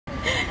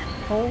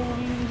Holy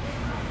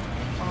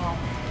wow.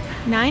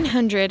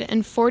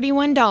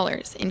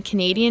 $941 in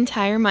Canadian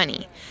Tire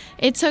money.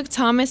 It took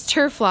Thomas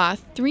Turflaw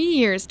 3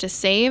 years to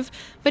save,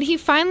 but he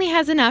finally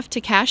has enough to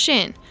cash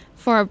in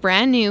for a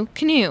brand new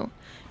canoe.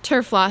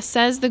 Turflaw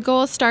says the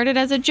goal started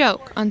as a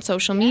joke on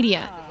social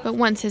media, but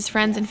once his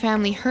friends and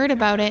family heard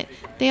about it,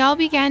 they all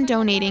began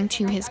donating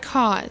to his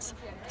cause.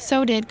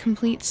 So did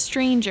complete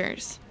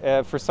strangers.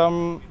 For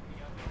some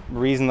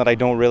reason that I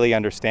don't really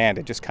understand,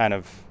 it just kind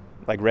of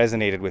like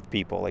resonated with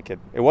people. Like it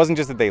wasn't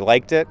just that they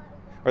liked it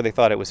or they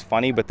thought it was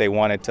funny, but they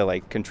wanted to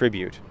like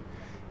contribute.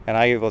 And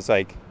I was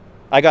like,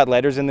 I got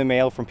letters in the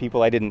mail from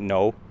people I didn't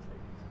know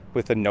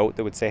with a note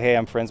that would say, hey,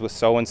 I'm friends with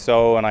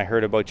so-and-so and I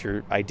heard about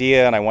your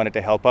idea and I wanted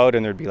to help out,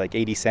 and there'd be like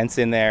 80 cents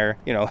in there,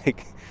 you know,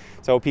 like,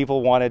 so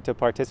people wanted to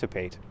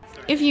participate.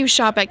 If you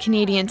shop at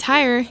Canadian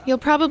Tire, you'll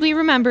probably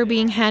remember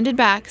being handed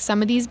back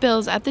some of these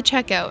bills at the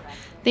checkout.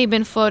 They've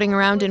been floating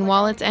around in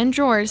wallets and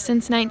drawers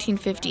since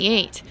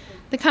 1958.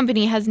 The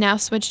company has now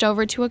switched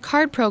over to a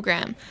card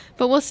program,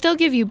 but will still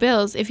give you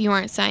bills if you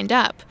aren't signed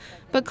up.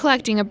 But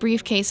collecting a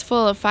briefcase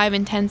full of 5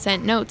 and 10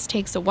 cent notes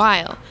takes a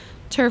while.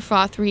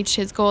 Turfroth reached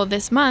his goal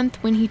this month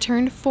when he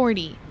turned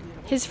 40.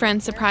 His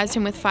friends surprised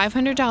him with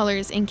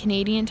 $500 in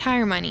Canadian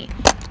Tire money.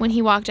 When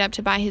he walked up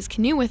to buy his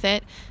canoe with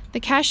it, the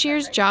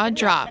cashier's jaw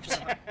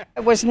dropped. I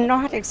was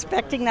not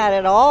expecting that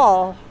at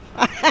all.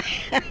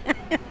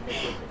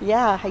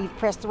 Yeah, I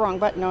pressed the wrong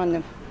button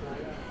on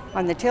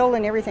the till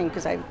and everything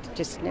because I've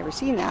just never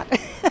seen that.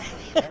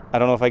 I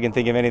don't know if I can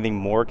think of anything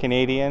more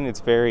Canadian.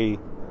 It's very,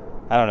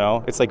 I don't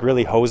know, it's like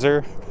really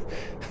hoser.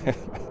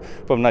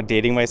 But I'm not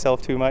dating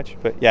myself too much.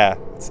 But yeah,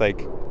 it's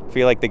like, I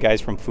feel like the guys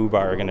from Fubar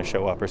are going to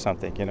show up or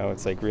something, you know?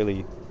 It's like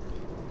really,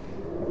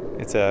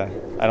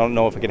 I don't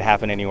know if it could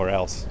happen anywhere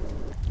else.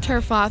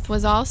 Turfoth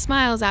was all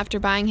smiles after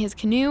buying his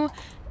canoe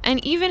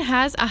and even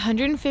has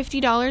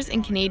 $150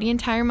 in Canadian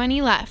Tire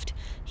money left.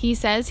 He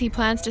says he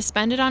plans to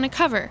spend it on a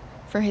cover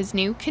for his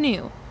new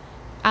canoe.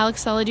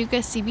 Alex Saladuka,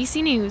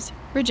 CBC News,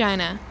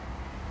 Regina.